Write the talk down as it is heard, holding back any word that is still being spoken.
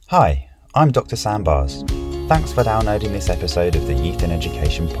Hi, I'm Dr. Sam Bars. Thanks for downloading this episode of the Youth in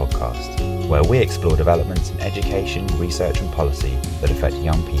Education podcast, where we explore developments in education, research and policy that affect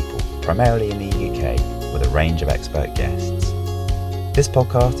young people, primarily in the UK, with a range of expert guests. This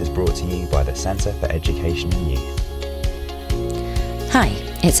podcast is brought to you by the Centre for Education and Youth. Hi,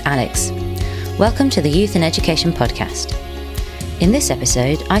 it's Alix. Welcome to the Youth in Education podcast. In this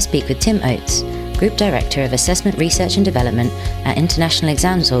episode, I speak with Tim Oates, Group Director of Assessment Research and Development at international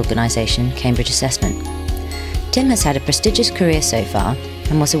exams organisation Cambridge Assessment. Tim has had a prestigious career so far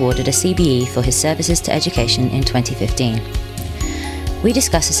and was awarded a CBE for his services to education in 2015. We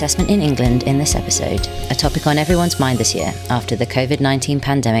discuss assessment in England in this episode, a topic on everyone's mind this year after the COVID-19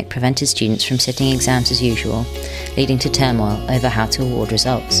 pandemic prevented students from sitting exams as usual, leading to turmoil over how to award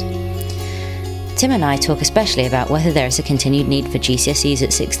results. Tim and I talk especially about whether there is a continued need for GCSEs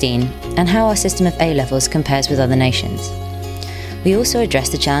at 16 and how our system of A-levels compares with other nations. We also address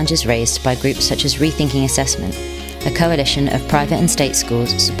the challenges raised by groups such as Rethinking Assessment, a coalition of private and state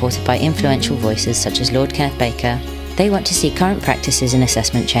schools supported by influential voices such as Lord Kenneth Baker. They want to see current practices in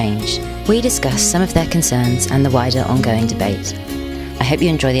assessment changed. We discuss some of their concerns and the wider ongoing debate. I hope you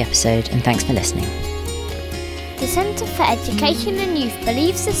enjoy the episode and thanks for listening. The Centre for Education and Youth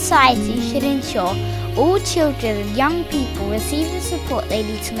believes society should ensure all children and young people receive the support they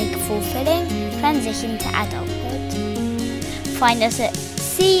need to make a fulfilling transition to adulthood. Find us at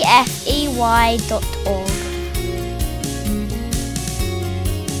CfEY.org.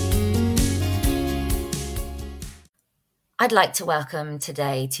 I'd like to welcome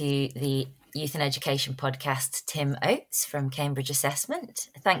today to the Youth and Education podcast Tim Oates from Cambridge Assessment.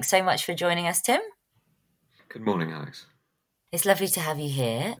 Thanks so much for joining us, Tim. Good morning, Alix. It's lovely to have you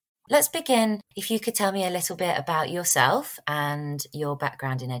here. Let's begin. If you could tell me a little bit about yourself and your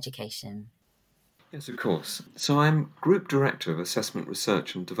background in education. Yes, of course. So I'm Group Director of Assessment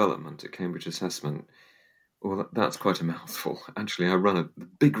Research and Development at Cambridge Assessment. Well, that's quite a mouthful. Actually, I run a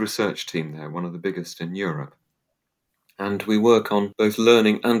big research team there, one of the biggest in Europe. And we work on both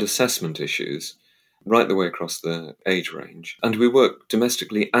learning and assessment issues right the way across the age range. And we work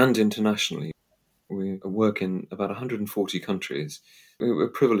domestically and internationally. We work in about 140 countries. We're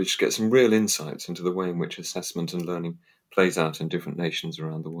privileged to get some real insights into the way in which assessment and learning plays out in different nations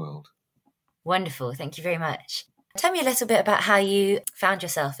around the world. Wonderful. Thank you very much. Tell me a little bit about how you found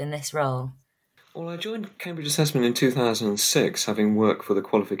yourself in this role. Well, I joined Cambridge Assessment in 2006, having worked for the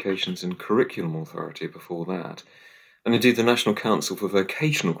Qualifications and Curriculum Authority before that, and indeed the National Council for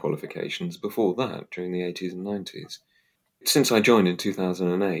Vocational Qualifications before that, during the 80s and 90s. Since I joined in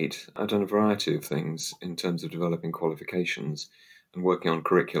 2008, I've done a variety of things in terms of developing qualifications and working on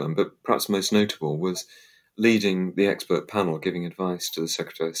curriculum, but perhaps most notable was leading the expert panel giving advice to the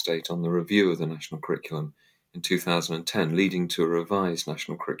Secretary of State on the review of the national curriculum in 2010, leading to a revised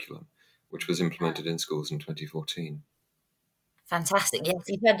national curriculum, which was implemented in schools in 2014. Fantastic. Yes,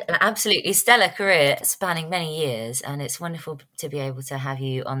 you've had an absolutely stellar career spanning many years, and it's wonderful to be able to have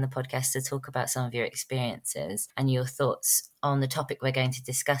you on the podcast to talk about some of your experiences and your thoughts on the topic we're going to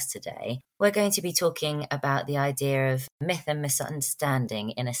discuss today. We're going to be talking about the idea of myth and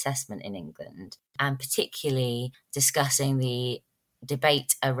misunderstanding in assessment in England, and particularly discussing the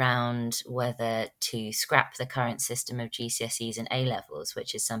debate around whether to scrap the current system of GCSEs and A-levels,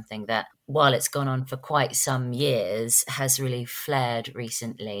 which is something that, while it's gone on for quite some years, has really flared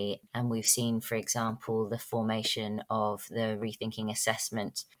recently. And we've seen, for example, the formation of the Rethinking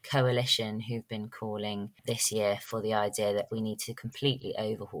Assessment Coalition, who've been calling this year for the idea that we need to completely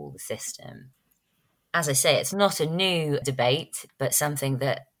overhaul the system. As I say, it's not a new debate, but something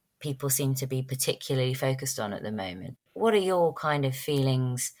that people seem to be particularly focused on at the moment. What are your kind of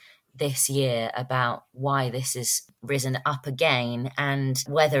feelings this year about why this has risen up again and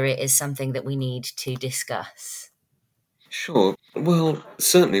whether it is something that we need to discuss? Sure. Well,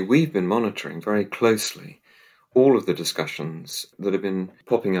 certainly we've been monitoring very closely all of the discussions that have been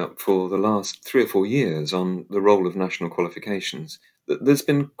popping up for the last 3 or 4 years on the role of national qualifications. There's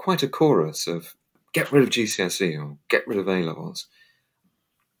been quite a chorus of get rid of GCSE or get rid of A-levels.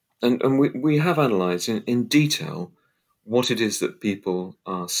 And we have analysed in detail what it is that people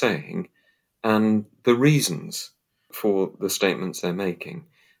are saying and the reasons for the statements they're making,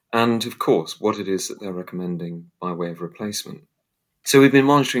 and of course what it is that they're recommending by way of replacement. So we've been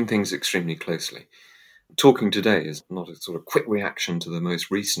monitoring things extremely closely. Talking today is not a sort of quick reaction to the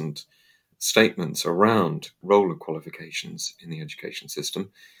most recent statements around role of qualifications in the education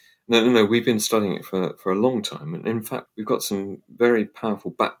system. No, we've been studying it for a long time. And in fact, we've got some very powerful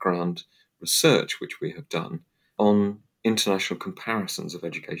background research which we have done on international comparisons of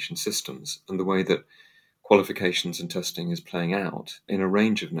education systems and the way that qualifications and testing is playing out in a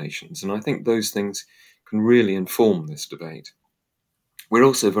range of nations. And I think those things can really inform this debate. We're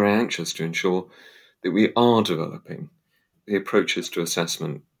also very anxious to ensure that we are developing the approaches to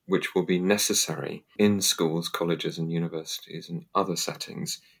assessment which will be necessary in schools, colleges and universities and other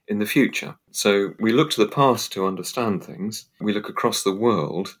settings in the future. So we look to the past to understand things. We look across the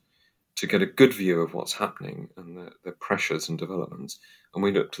world to get a good view of what's happening and the pressures and developments. And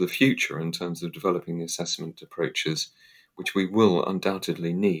we look to the future in terms of developing the assessment approaches which we will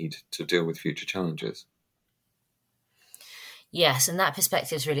undoubtedly need to deal with future challenges. Yes, and that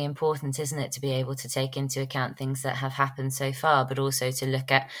perspective is really important, isn't it, to be able to take into account things that have happened so far, but also to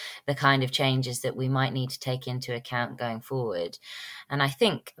look at the kind of changes that we might need to take into account going forward. And I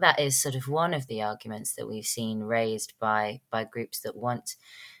think that is sort of one of the arguments that we've seen raised by groups that want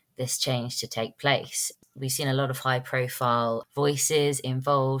this change to take place. We've seen a lot of high-profile voices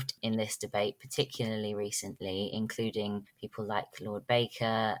involved in this debate, particularly recently, including people like Lord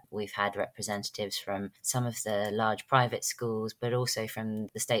Baker. We've had representatives from some of the large private schools, but also from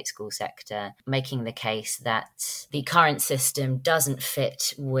the state school sector, making the case that the current system doesn't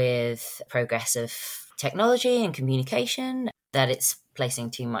fit with progress of technology and communication, that it's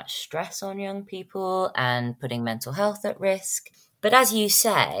placing too much stress on young people and putting mental health at risk. But as you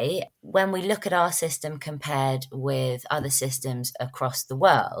say, when we look at our system compared with other systems across the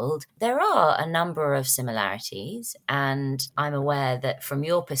world, there are a number of similarities. And I'm aware that from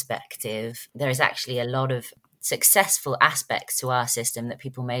your perspective, there is actually a lot of successful aspects to our system that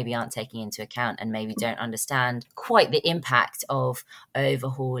people maybe aren't taking into account and maybe don't understand quite the impact of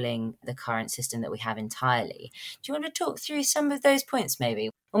overhauling the current system that we have entirely. Do you want to talk through some of those points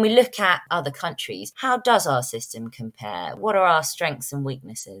maybe? When we look at other countries, how does our system compare? What are our strengths and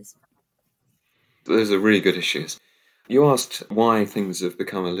weaknesses? Those are really good issues. You asked why things have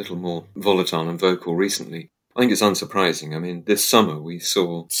become a little more volatile and vocal recently. I think it's unsurprising. I mean, this summer we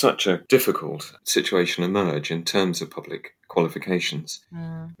saw such a difficult situation emerge in terms of public qualifications,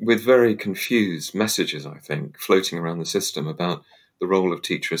 with very confused messages, I think, floating around the system about the role of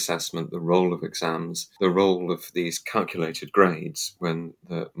teacher assessment, the role of exams, the role of these calculated grades when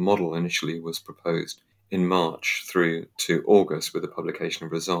the model initially was proposed in March through to August with the publication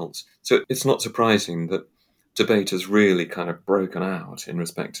of results. So it's not surprising that debate has really kind of broken out in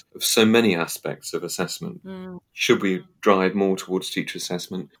respect of so many aspects of assessment. Should we drive more towards teacher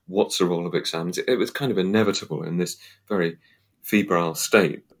assessment? What's the role of exams? It was kind of inevitable in this very febrile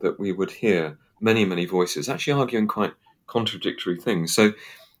state that we would hear many, many voices actually arguing quite contradictory things. So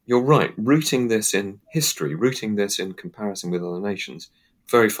you're right, rooting this in history, rooting this in comparison with other nations,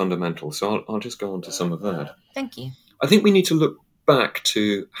 very fundamental. So I'll just go on to some of that. Thank you. I think we need to look back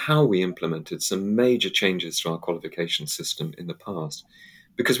to how we implemented some major changes to our qualification system in the past,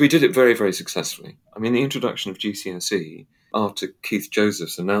 because we did it very, very successfully. I mean, the introduction of GCSE after Keith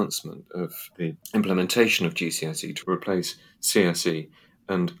Joseph's announcement of the implementation of GCSE to replace CSE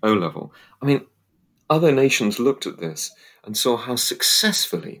and O-level. I mean, other nations looked at this and saw how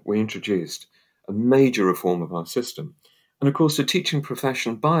successfully we introduced a major reform of our system. And of course, the teaching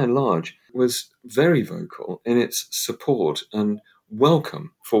profession, by and large, was very vocal in its support and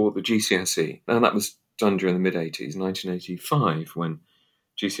welcome for the GCSE. And that was done during the mid-80s, 1985, when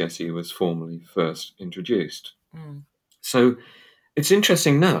GCSE was formally first introduced. So it's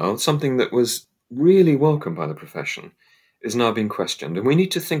interesting now, something that was really welcomed by the profession is now being questioned. And we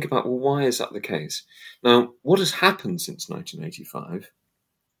need to think about, well, why is that the case? Now, what has happened since 1985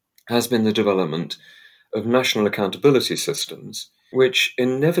 has been the development of national accountability systems, which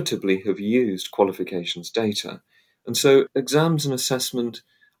inevitably have used qualifications data. And so exams and assessment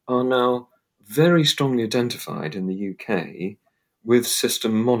are now very strongly identified in the UK with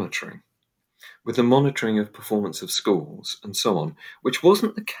system monitoring, with the monitoring of performance of schools and so on, which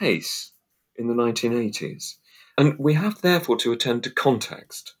wasn't the case in the 1980s. And we have therefore to attend to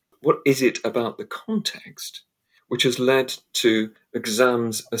context. What is it about the context which has led to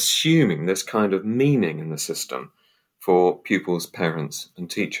exams assuming this kind of meaning in the system for pupils, parents and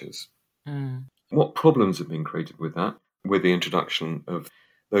teachers? What problems have been created with that, with the introduction of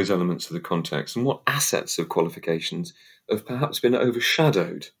those elements of the context, and what assets of qualifications have perhaps been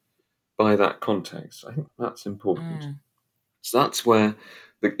overshadowed by that context? I think that's important. So that's where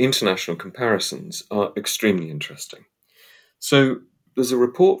the international comparisons are extremely interesting. So there's a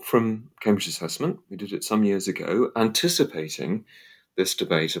report from Cambridge Assessment, we did it some years ago, anticipating this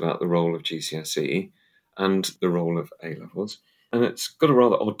debate about the role of GCSE and the role of A-levels. And it's got a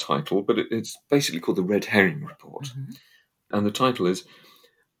rather odd title, but it's basically called the Red Herring Report. And the title is,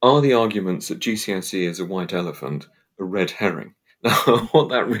 Are the Arguments that GCSE is a White Elephant a Red Herring? Now, what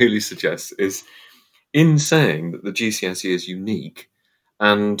that really suggests is in saying that the GCSE is unique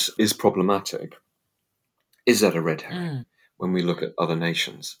and is problematic, is that a red herring when we look at other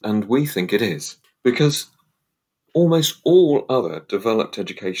nations? And we think it is, because almost all other developed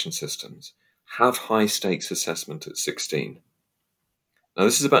education systems have high-stakes assessment at 16. Now,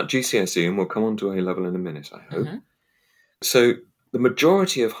 this is about GCSE, and we'll come on to A-level in a minute, I hope. So the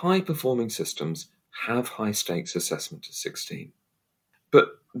majority of high-performing systems have high-stakes assessment at 16. But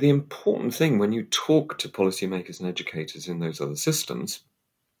the important thing when you talk to policymakers and educators in those other systems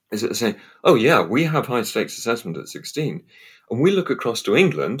is that they say, oh yeah, we have high-stakes assessment at 16. And we look across to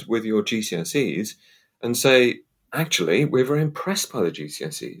England with your GCSEs and say, actually, we're very impressed by the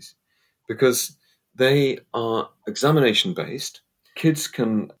GCSEs because they are examination-based. Kids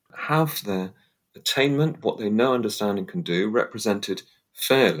can have their attainment, what they know, understand, and can do, represented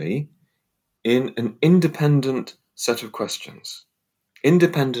fairly in an independent set of questions,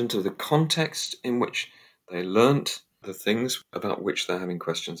 independent of the context in which they learnt the things about which they're having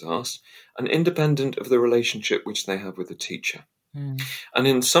questions asked, and independent of the relationship which they have with the teacher. And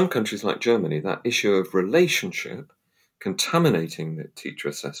in some countries like Germany, that issue of relationship contaminating the teacher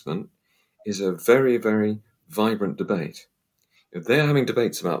assessment is a very, very vibrant debate. If they're having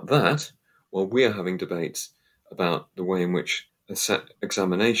debates about that, well, we are having debates about the way in which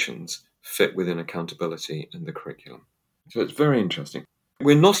examinations fit within accountability in the curriculum. So it's very interesting.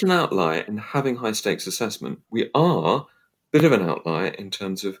 We're not an outlier in having high-stakes assessment. We are a bit of an outlier in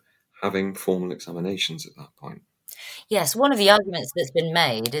terms of having formal examinations at that point. Yes, one of the arguments that's been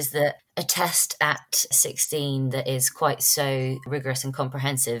made is that a test at 16 that is quite so rigorous and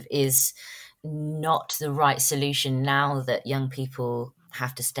comprehensive is not the right solution now that young people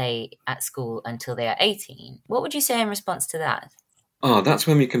have to stay at school until they are 18. What would you say in response to that? That's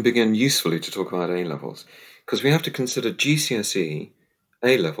when we can begin usefully to talk about A-levels, because we have to consider GCSE,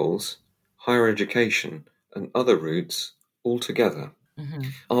 A-levels, higher education, and other routes all together.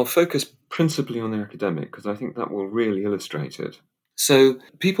 I'll focus principally on the academic, because I think that will really illustrate it. So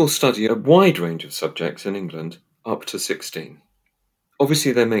people study a wide range of subjects in England up to 16.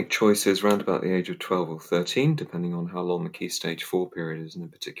 Obviously, they make choices around about the age of 12 or 13, depending on how long the Key Stage 4 period is in a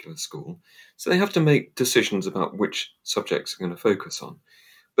particular school. So they have to make decisions about which subjects they're going to focus on.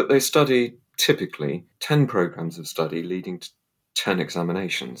 But they study typically 10 programs of study leading to 10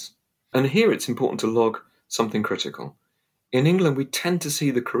 examinations. And here it's important to log something critical. In England, we tend to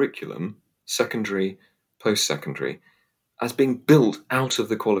see the curriculum, secondary, post-secondary, as being built out of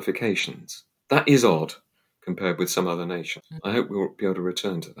the qualifications. That is odd compared with some other nations. I hope we'll be able to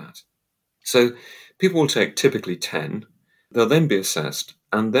return to that. So people will take typically 10, they'll then be assessed,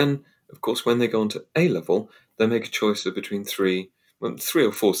 and then, of course, when they go on to A-level, they make a choice of between three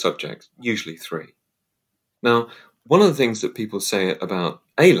or four subjects, usually 3. Now, one of the things that people say about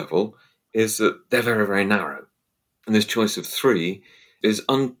A-level is that they're very, very narrow, and this choice of 3 is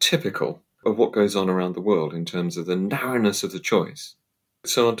untypical of what goes on around the world in terms of the narrowness of the choice.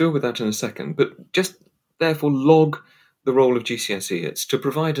 So I'll deal with that in a second, but just therefore log the role of GCSE. It's to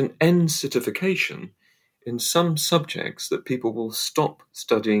provide an end certification in some subjects that people will stop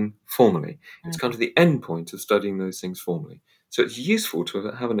studying formally. It's kind of the end point of studying those things formally. So it's useful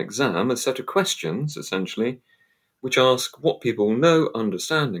to have an exam, a set of questions, essentially, which ask what people know,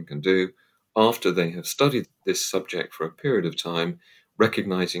 understand, and can do after they have studied this subject for a period of time,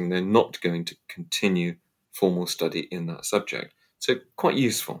 recognizing they're not going to continue formal study in that subject. So quite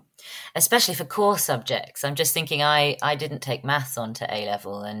useful. Especially for core subjects. I'm just thinking I didn't take maths onto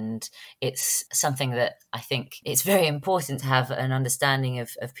A-level, and it's something that I think it's very important to have an understanding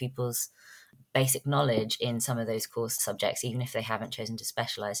of people's basic knowledge in some of those core subjects, even if they haven't chosen to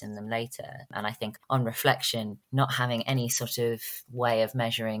specialise in them later. And I think on reflection, not having any sort of way of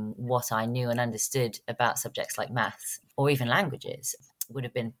measuring what I knew and understood about subjects like maths or even languages would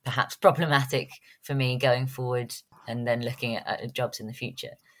have been perhaps problematic for me going forward and then looking at jobs in the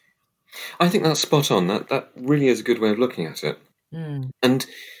future. I think that's spot on. That really is a good way of looking at it. And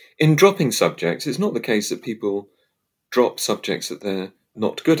in dropping subjects, it's not the case that people drop subjects that they're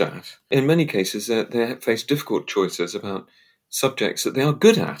not good at. In many cases, they face difficult choices about subjects that they are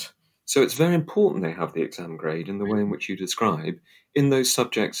good at. So it's very important they have the exam grade in the way in which you describe in those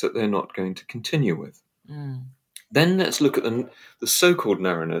subjects that they're not going to continue with. Then let's look at the so-called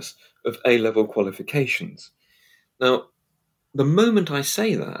narrowness of A-level qualifications. Now, the moment I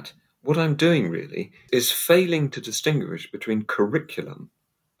say that, what I'm doing really is failing to distinguish between curriculum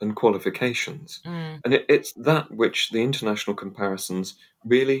and qualifications. And it's that which the international comparisons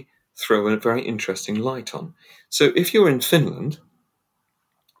really throw a very interesting light on. So if you're in Finland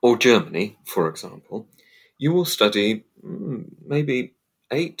or Germany, for example, you will study maybe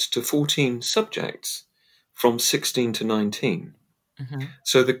 8 to 14 subjects from 16 to 19. Mm-hmm.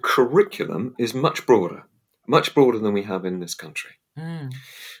 So the curriculum is much broader than we have in this country. Mm.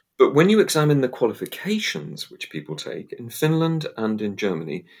 But when you examine the qualifications which people take in Finland and in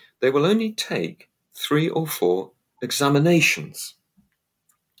Germany, they will only take 3 or 4 examinations.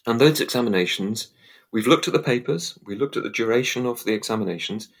 And those examinations, we've looked at the papers, we looked at the duration of the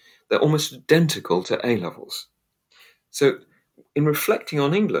examinations, they're almost identical to A-levels. So in reflecting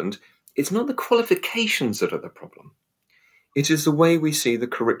on England, it's not the qualifications that are the problem. It is the way we see the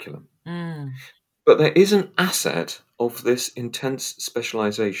curriculum. Mm. But there is an asset of this intense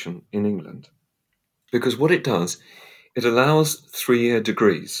specialisation in England. Because what it does, it allows 3-year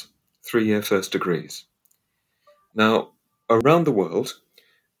degrees, 3-year first degrees. Now, around the world,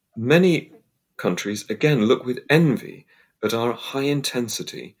 many countries, again, look with envy at our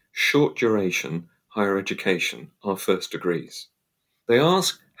high-intensity, short-duration higher education, our first degrees. They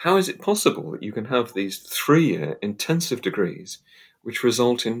ask, how is it possible that you can have these 3-year intensive degrees which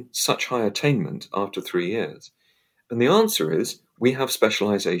result in such high attainment after 3 years? And the answer is, we have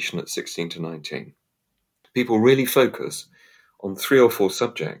specialisation at 16 to 19. People really focus on 3 or 4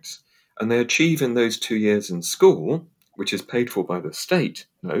 subjects, and they achieve in those 2 years in school, which is paid for by the state,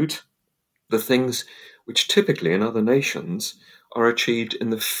 note, the things which typically in other nations are achieved in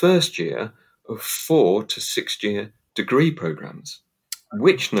the first year of 4 to 6 year degree programs,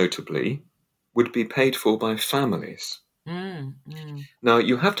 which notably would be paid for by families. Now,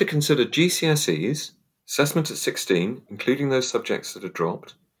 you have to consider GCSEs, assessment at 16, including those subjects that are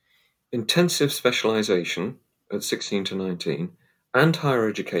dropped, intensive specialisation at 16 to 19, and higher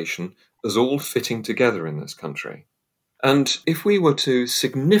education as all fitting together in this country. And if we were to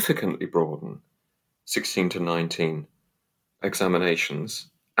significantly broaden 16 to 19 examinations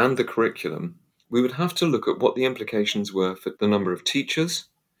and the curriculum, we would have to look at what the implications were for the number of teachers,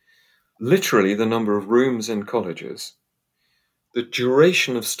 literally the number of rooms in colleges, the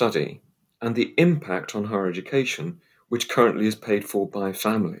duration of study, and the impact on higher education, which currently is paid for by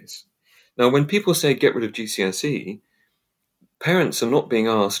families. Now, when people say get rid of GCSE, parents are not being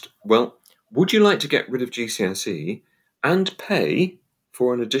asked, well, would you like to get rid of GCSE and pay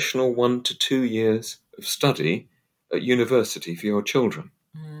for an additional 1 to 2 years of study at university for your children?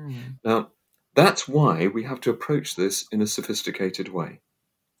 Now, that's why we have to approach this in a sophisticated way.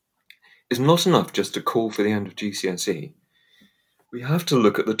 It's not enough just to call for the end of GCSE. We have to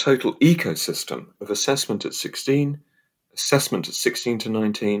look at the total ecosystem of assessment at 16, assessment at 16 to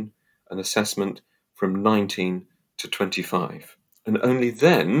 19, and assessment from 19 to 25. And only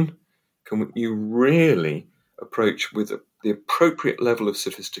then can you really approach with the appropriate level of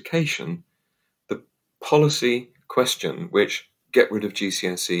sophistication the policy question which get rid of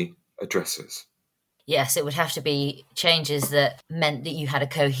GCSE addresses. Yes, it would have to be changes that meant that you had a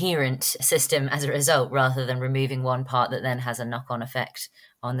coherent system as a result, rather than removing one part that then has a knock-on effect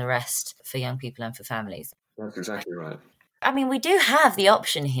on the rest for young people and for families. That's exactly right. I mean, we do have the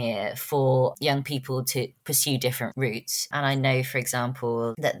option here for young people to pursue different routes. And I know, for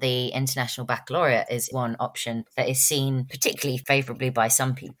example, that the International Baccalaureate is one option that is seen particularly favourably by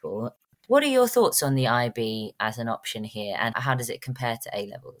some people. What are your thoughts on the IB as an option here, and how does it compare to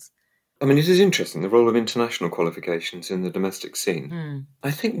A-levels? I mean, it is interesting, the role of international qualifications in the domestic scene. I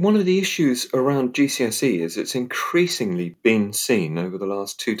think one of the issues around GCSE is it's increasingly been seen over the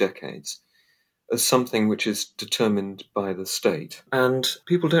last 2 decades as something which is determined by the state. And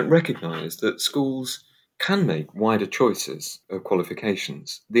people don't recognise that schools can make wider choices of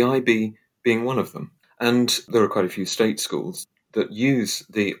qualifications, the IB being one of them. And there are quite a few state schools that use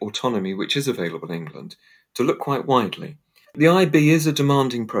the autonomy which is available in England to look quite widely. The IB is a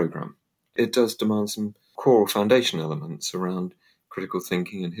demanding programme. It does demand some core foundation elements around critical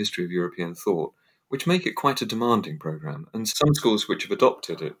thinking and history of European thought, which make it quite a demanding programme. And some schools which have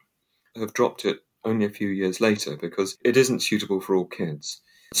adopted it have dropped it only a few years later because it isn't suitable for all kids.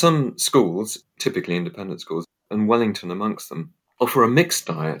 Some schools, typically independent schools, and Wellington amongst them, offer a mixed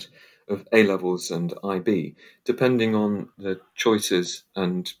diet of A-levels and IB, depending on the choices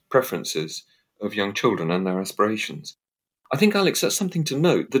and preferences of young children and their aspirations. I think, Alex, that's something to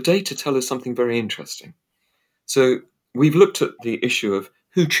note. The data tell us something very interesting. So we've looked at the issue of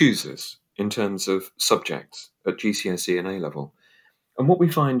who chooses in terms of subjects at GCSE and A-level. And what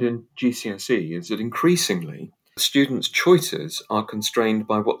we find in GCSE is that increasingly students' choices are constrained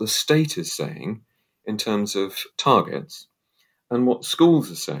by what the state is saying in terms of targets and what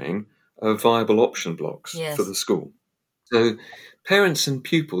schools are saying are viable option blocks for the school. So parents and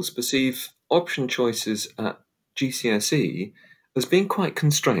pupils perceive option choices at GCSE as being quite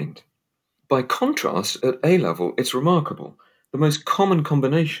constrained. By contrast, at A-level, it's remarkable. The most common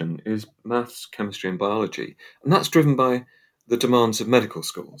combination is maths, chemistry and biology, and that's driven by the demands of medical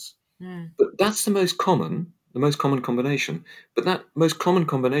schools. But that's the most common combination. But that most common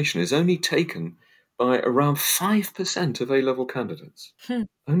combination is only taken by around 5% of A-level candidates.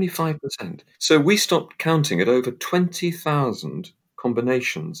 Only 5%. So we stopped counting at over 20,000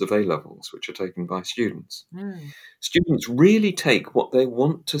 combinations of A-levels which are taken by students. Students really take what they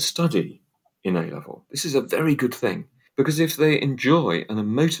want to study in A-level. This is a very good thing, because if they enjoy and are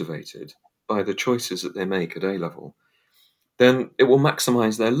motivated by the choices that they make at A-level, then it will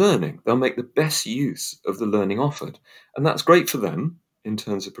maximise their learning. They'll make the best use of the learning offered. And that's great for them in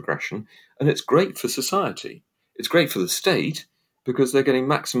terms of progression, and it's great for society. It's great for the state because they're getting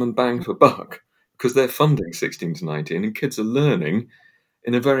maximum bang for buck, because they're funding 16 to 19 and kids are learning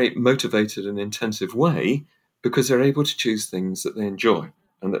in a very motivated and intensive way because they're able to choose things that they enjoy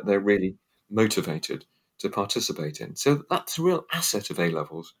and that they're really motivated to participate in. So that's a real asset of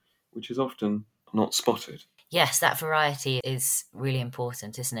A-levels, which is often not spotted. Yes, that variety is really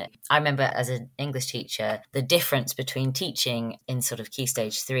important, isn't it? I remember as an English teacher, the difference between teaching in sort of Key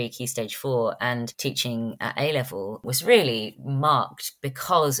Stage 3, Key Stage 4 and teaching at A-level was really marked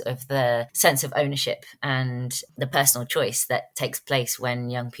because of the sense of ownership and the personal choice that takes place when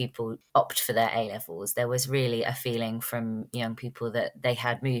young people opt for their A-levels. There was really a feeling from young people that they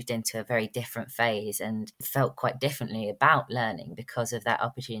had moved into a very different phase and felt quite differently about learning because of that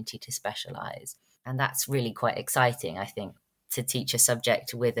opportunity to specialise. And that's really quite exciting, I think, to teach a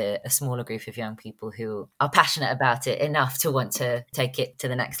subject with a smaller group of young people who are passionate about it enough to want to take it to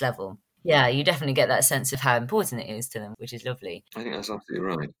the next level. Yeah, you definitely get that sense of how important it is to them, which is lovely. I think that's absolutely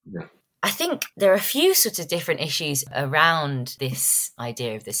right. Yeah. I think there are a few sort of different issues around this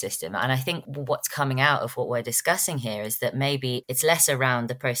idea of the system. And I think what's coming out of what we're discussing here is that maybe it's less around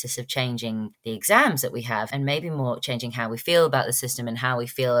the process of changing the exams that we have and maybe more changing how we feel about the system and how we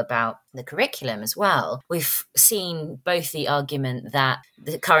feel about the curriculum as well. We've seen both the argument that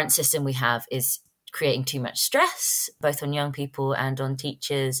the current system we have is creating too much stress, both on young people and on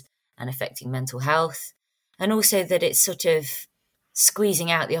teachers, and affecting mental health. And also that it's sort of squeezing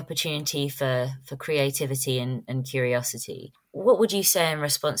out the opportunity for creativity and curiosity. What would you say in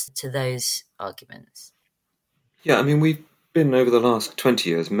response to those arguments? Yeah, I mean, we've been over the last 20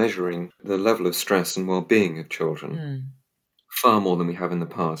 years measuring the level of stress and well-being of children far more than we have in the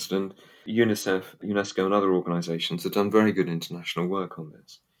past. And UNICEF, UNESCO and other organisations have done very good international work on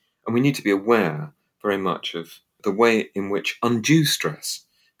this. And we need to be aware very much of the way in which undue stress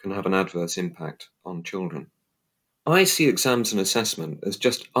can have an adverse impact on children. I see exams and assessment as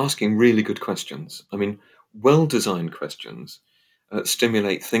just asking really good questions. I mean, well-designed questions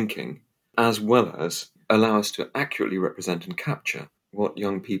stimulate thinking as well as allow us to accurately represent and capture what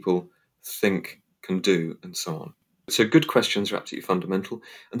young people think, can do, and so on. So good questions are absolutely fundamental,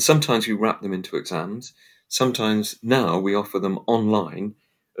 and sometimes we wrap them into exams. Sometimes now we offer them online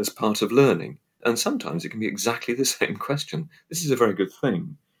as part of learning, and sometimes it can be exactly the same question. This is a very good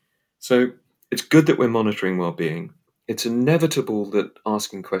thing. So it's good that we're monitoring well-being. It's inevitable that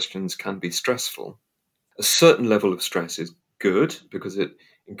asking questions can be stressful. A certain level of stress is good because it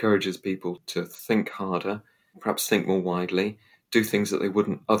encourages people to think harder, perhaps think more widely, do things that they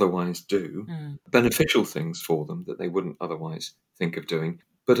wouldn't otherwise do, beneficial things for them that they wouldn't otherwise think of doing.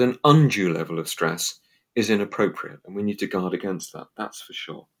 But an undue level of stress is inappropriate, and we need to guard against that, that's for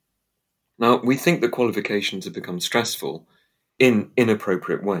sure. Now, we think that qualifications have become stressful in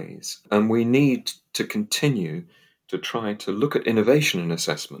inappropriate ways, and we need to continue to try to look at innovation in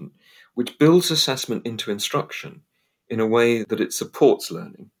assessment, which builds assessment into instruction in a way that it supports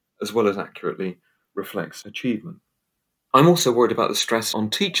learning as well as accurately reflects achievement. I'm also worried about the stress on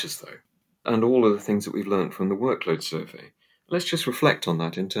teachers, though, and all of the things that we've learned from the workload survey. Let's just reflect on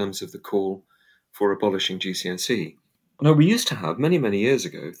that in terms of the call for abolishing GCSE. Now, we used to have, many, many years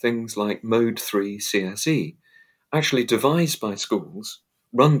ago, things like Mode 3 CSE, actually devised by schools,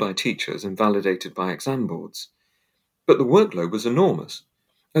 run by teachers and validated by exam boards. But the workload was enormous.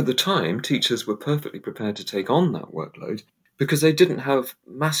 At the time, teachers were perfectly prepared to take on that workload because they didn't have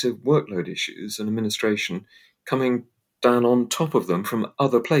massive workload issues and administration coming down on top of them from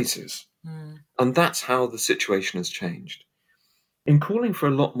other places. And that's how the situation has changed. In calling for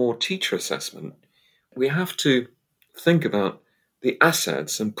a lot more teacher assessment, we have to think about the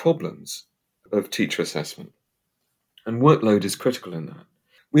assets and problems of teacher assessment. And workload is critical in that.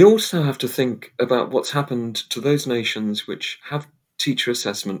 We also have to think about what's happened to those nations which have teacher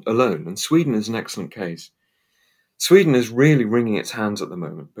assessment alone, and Sweden is an excellent case. Sweden is really wringing its hands at the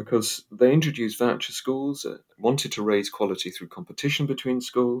moment because they introduced voucher schools, wanted to raise quality through competition between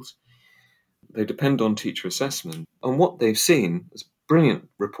schools. they depend on teacher assessment. And what they've seen, is a brilliant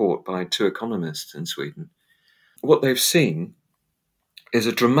report by 2 economists in Sweden, what they've seen is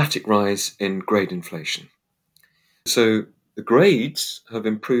a dramatic rise in grade inflation. So the grades have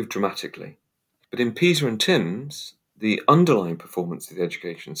improved dramatically, but in PISA and TIMSS, the underlying performance of the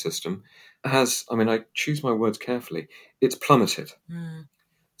education system has, I choose my words carefully, it's plummeted.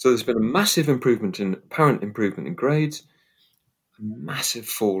 So there's been a massive apparent improvement in grades, a massive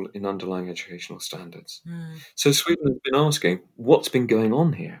fall in underlying educational standards. So Sweden has been asking, what's been going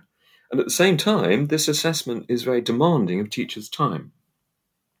on here? And at the same time, this assessment is very demanding of teachers' time.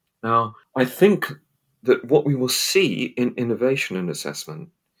 Now, I think that what we will see in innovation and assessment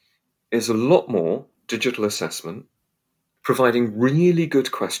is a lot more digital assessment, providing really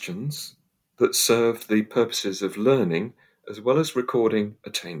good questions that serve the purposes of learning as well as recording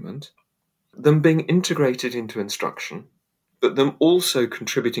attainment, them being integrated into instruction, but them also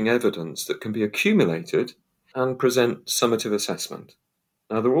contributing evidence that can be accumulated and present summative assessment.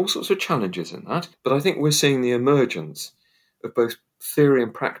 Now, there are all sorts of challenges in that, but I think we're seeing the emergence of both theory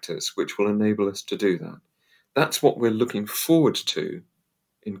and practice which will enable us to do that. That's what we're looking forward to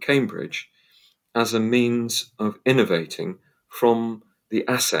in Cambridge as a means of innovating from the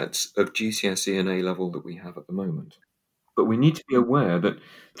assets of GCSE and A-level that we have at the moment. But we need to be aware that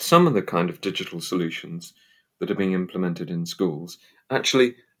some of the kind of digital solutions that are being implemented in schools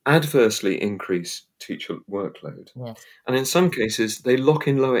actually adversely increase teacher workload. Yes. And in some cases, they lock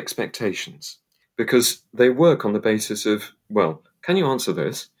in low expectations because they work on the basis of, well, can you answer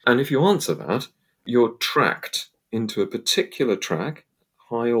this? And if you answer that, you're tracked into a particular track,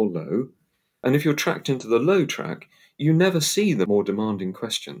 high or low. And if you're tracked into the low track, you never see the more demanding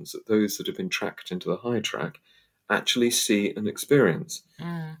questions that those that have been tracked into the high track actually see and experience.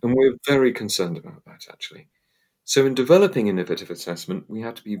 And we're very concerned about that, actually. So in developing innovative assessment, we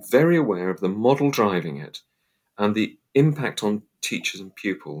have to be very aware of the model driving it and the impact on teachers and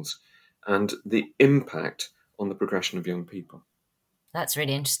pupils and the impact on the progression of young people. That's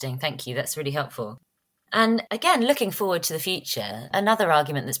really interesting. Thank you. That's really helpful. And again, looking forward to the future, another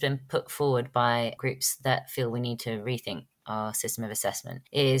argument that's been put forward by groups that feel we need to rethink our system of assessment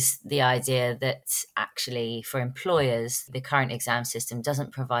is the idea that actually for employers, the current exam system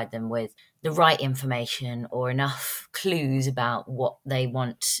doesn't provide them with the right information or enough clues about what they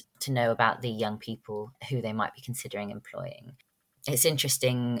want to know about the young people who they might be considering employing. It's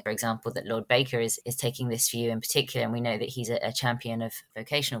interesting, for example, that Lord Baker is taking this view in particular, and we know that he's a champion of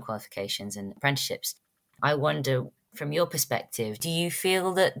vocational qualifications and apprenticeships. I wonder, from your perspective, do you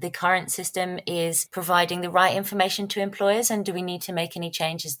feel that the current system is providing the right information to employers, and do we need to make any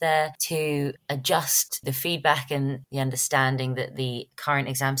changes there to adjust the feedback and the understanding that the current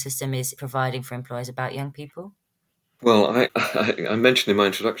exam system is providing for employers about young people? Well, I mentioned in my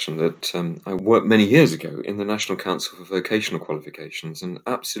introduction that I worked many years ago in the National Council for Vocational Qualifications and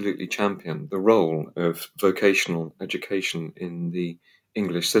absolutely championed the role of vocational education in the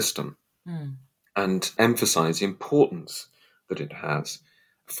English system and emphasised the importance that it has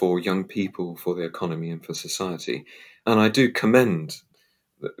for young people, for the economy and for society. And I do commend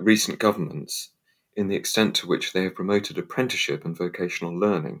the recent governments in the extent to which they have promoted apprenticeship and vocational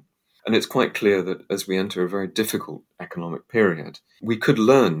learning. And it's quite clear that as we enter a very difficult economic period, we could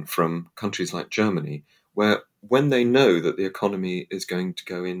learn from countries like Germany, where when they know that the economy is going to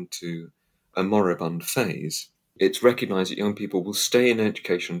go into a moribund phase, it's recognised that young people will stay in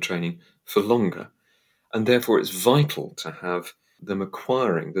education and training for longer. And therefore it's vital to have them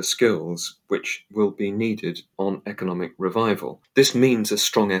acquiring the skills which will be needed on economic revival. This means a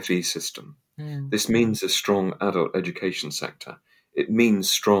strong FE system. This means a strong adult education sector. It means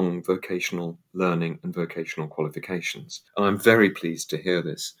strong vocational learning and vocational qualifications. And I'm very pleased to hear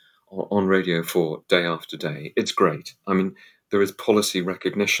this on Radio 4 day after day. It's great. I mean, there is policy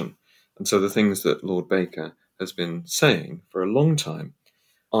recognition. And so the things that Lord Baker has been saying for a long time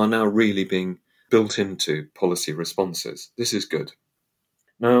are now really being built into policy responses. This is good.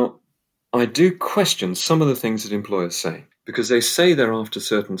 Now, I do question some of the things that employers say, because they say they're after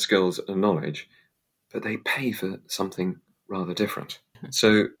certain skills and knowledge, but they pay for something rather different.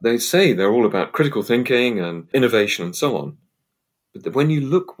 So they say they're all about critical thinking and innovation and so on. But when you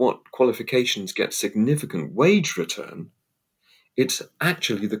look what qualifications get significant wage return, it's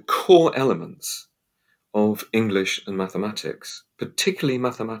actually the core elements of English and mathematics, particularly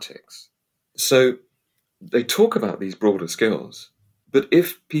mathematics. So they talk about these broader skills, but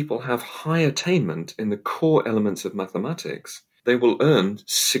if people have high attainment in the core elements of mathematics, they will earn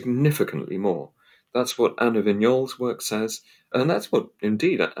significantly more. That's what Anna Vignol's work says, and that's what,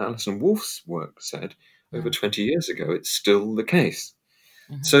 indeed, Alison Wolf's work said over 20 years ago. It's still the case.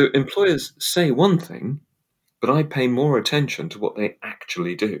 So employers say one thing, but I pay more attention to what they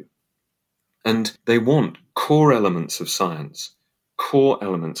actually do. And they want core elements of science, core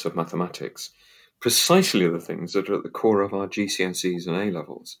elements of mathematics, precisely the things that are at the core of our GCSEs and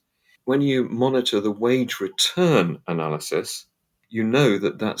A-levels. When you monitor the wage return analysis, you know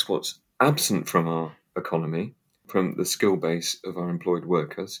that that's what's absent from our economy, from the skill base of our employed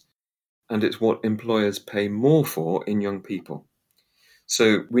workers, and it's what employers pay more for in young people.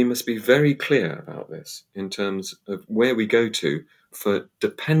 So we must be very clear about this in terms of where we go to for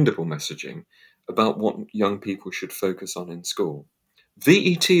dependable messaging about what young people should focus on in school.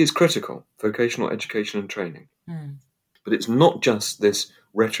 VET is critical, vocational education and training. But it's not just this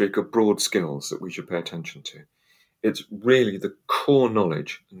rhetoric of broad skills that we should pay attention to. It's really the core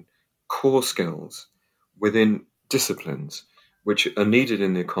knowledge and core skills within disciplines which are needed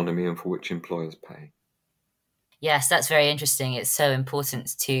in the economy and for which employers pay. Yes, that's very interesting. It's so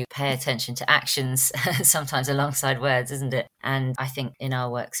important to pay attention to actions sometimes alongside words, isn't it? And I think in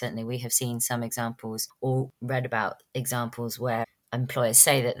our work, certainly, we have seen some examples or read about examples where employers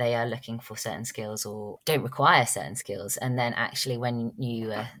say that they are looking for certain skills or don't require certain skills. And then actually when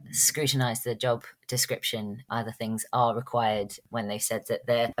you scrutinize the job description, other things are required when they've said that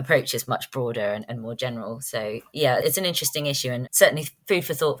their approach is much broader and more general. So yeah, it's an interesting issue and certainly food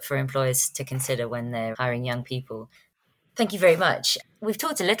for thought for employers to consider when they're hiring young people. Thank you very much. We've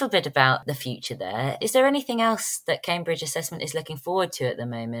talked a little bit about the future there. Is there anything else that Cambridge Assessment is looking forward to at the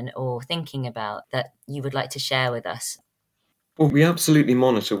moment or thinking about that you would like to share with us? Well, we absolutely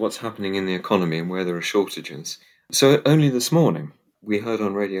monitor what's happening in the economy and where there are shortages. So only this morning, we heard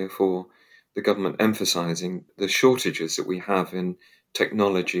on Radio 4 the government emphasising the shortages that we have in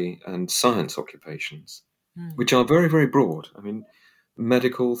technology and science occupations, which are very, very broad. I mean,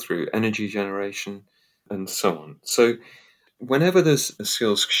 medical through energy generation and so on. So whenever there's a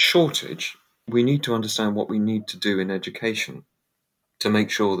skills shortage, we need to understand what we need to do in education to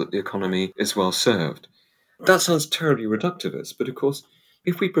make sure that the economy is well served. That sounds terribly reductivist, but of course,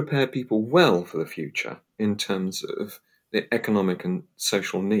 if we prepare people well for the future in terms of the economic and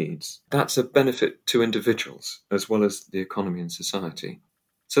social needs, that's a benefit to individuals as well as the economy and society.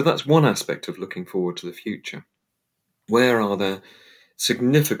 So that's one aspect of looking forward to the future. Where are there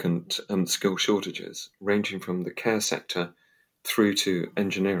significant skill shortages, ranging from the care sector through to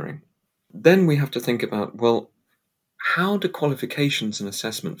engineering? Then we have to think about, well, how do qualifications and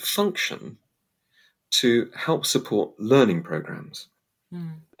assessment function to help support learning programs?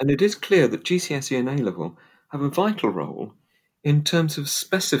 And it is clear that GCSE and A-level have a vital role in terms of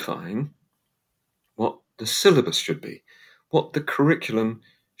specifying what the syllabus should be, what the curriculum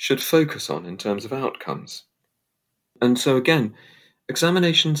should focus on in terms of outcomes. And so again,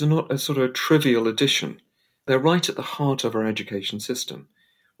 examinations are not a sort of trivial addition. They're right at the heart of our education system.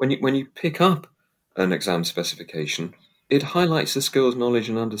 When you pick up an exam specification, it highlights the skills, knowledge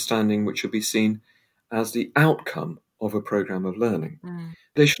and understanding which should be seen as the outcome of a programme of learning.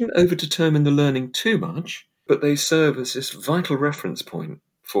 They shouldn't over-determine the learning too much, but they serve as this vital reference point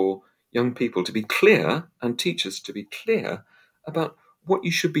for young people to be clear and teachers to be clear about what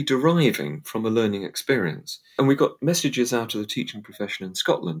you should be deriving from a learning experience. And we got messages out of the teaching profession in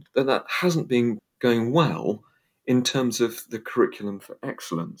Scotland that hasn't been going well in terms of the curriculum for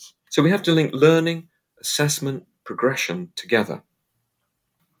excellence. So we have to link learning, assessment, progression together.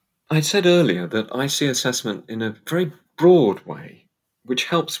 I said earlier that I see assessment in a very broad way, which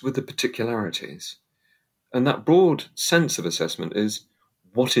helps with the particularities. And that broad sense of assessment is,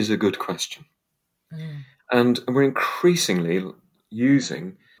 what is a good question? And we're increasingly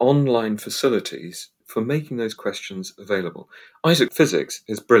using online facilities for making those questions available. Isaac Physics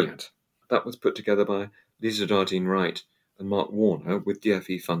is brilliant. That was put together by Lisa Dardine-Wright and Mark Warner with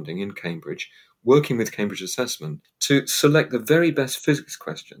DFE funding in Cambridge, working with Cambridge Assessment to select the very best physics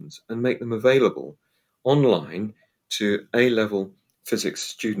questions and make them available online to A-level physics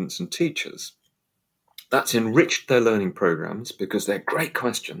students and teachers. That's enriched their learning programs because they're great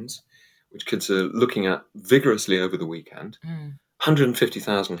questions, which kids are looking at vigorously over the weekend.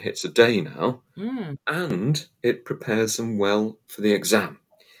 150,000 hits a day now, and it prepares them well for the exam.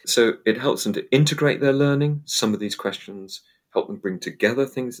 So it helps them to integrate their learning. Some of these questions help them bring together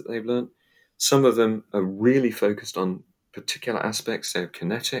things that they've learned. Some of them are really focused on particular aspects, say, of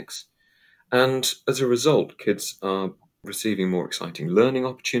kinetics. And as a result, kids are receiving more exciting learning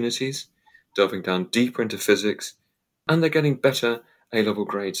opportunities, delving down deeper into physics, and they're getting better A-level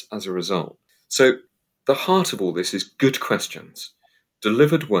grades as a result. So the heart of all this is good questions,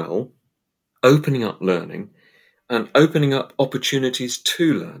 delivered well, opening up learning, and opening up opportunities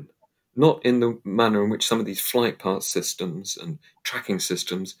to learn, not in the manner in which some of these flight path systems and tracking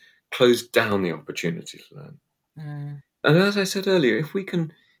systems close down the opportunity to learn. And as I said earlier, if we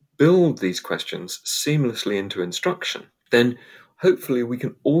can build these questions seamlessly into instruction, then hopefully we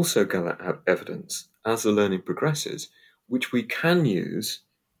can also gather out evidence as the learning progresses, which we can use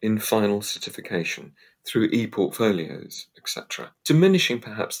in final certification through e-portfolios, etc., diminishing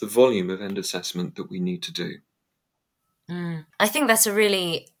perhaps the volume of end assessment that we need to do. I think that's a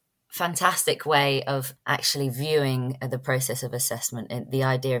really fantastic way of actually viewing the process of assessment and the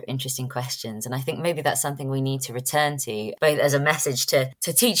idea of interesting questions. And I think maybe that's something we need to return to, both as a message to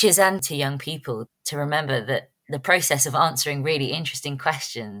teachers and to young people, to remember that the process of answering really interesting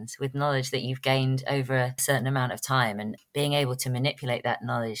questions with knowledge that you've gained over a certain amount of time and being able to manipulate that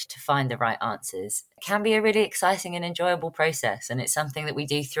knowledge to find the right answers can be a really exciting and enjoyable process. And it's something that we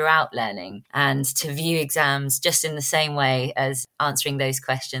do throughout learning. And to view exams just in the same way as answering those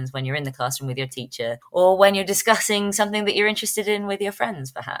questions when you're in the classroom with your teacher, or when you're discussing something that you're interested in with your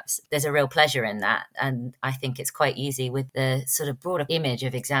friends, perhaps. There's a real pleasure in that. And I think it's quite easy with the sort of broader image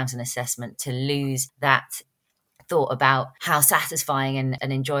of exams and assessment to lose that thought about how satisfying and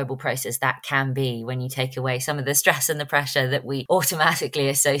an enjoyable process that can be when you take away some of the stress and the pressure that we automatically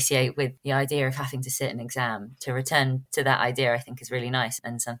associate with the idea of having to sit an exam. To return to that idea, I think, is really nice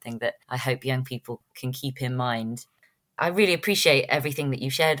and something that I hope young people can keep in mind. I really appreciate everything that you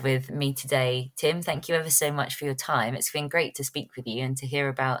shared with me today, Tim. Thank you ever so much for your time. It's been great to speak with you and to hear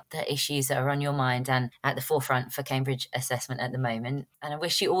about the issues that are on your mind and at the forefront for Cambridge assessment at the moment. And I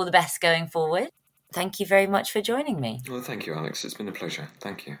wish you all the best going forward. Thank you very much for joining me. Well, thank you, Alix. It's been a pleasure.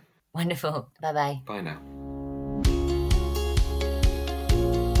 Thank you. Wonderful. Bye-bye. Bye now.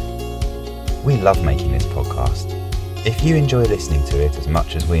 We love making this podcast. If you enjoy listening to it as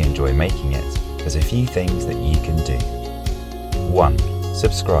much as we enjoy making it, there's a few things that you can do. 1.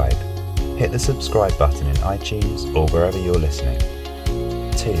 Subscribe. Hit the subscribe button in iTunes or wherever you're listening.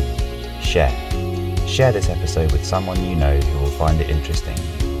 2. Share. Share this episode with someone you know who will find it interesting.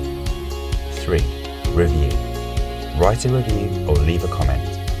 3. Review. Write a review or leave a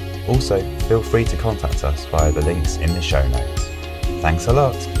comment. Also, feel free to contact us via the links in the show notes. Thanks a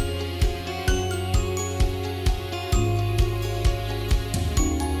lot!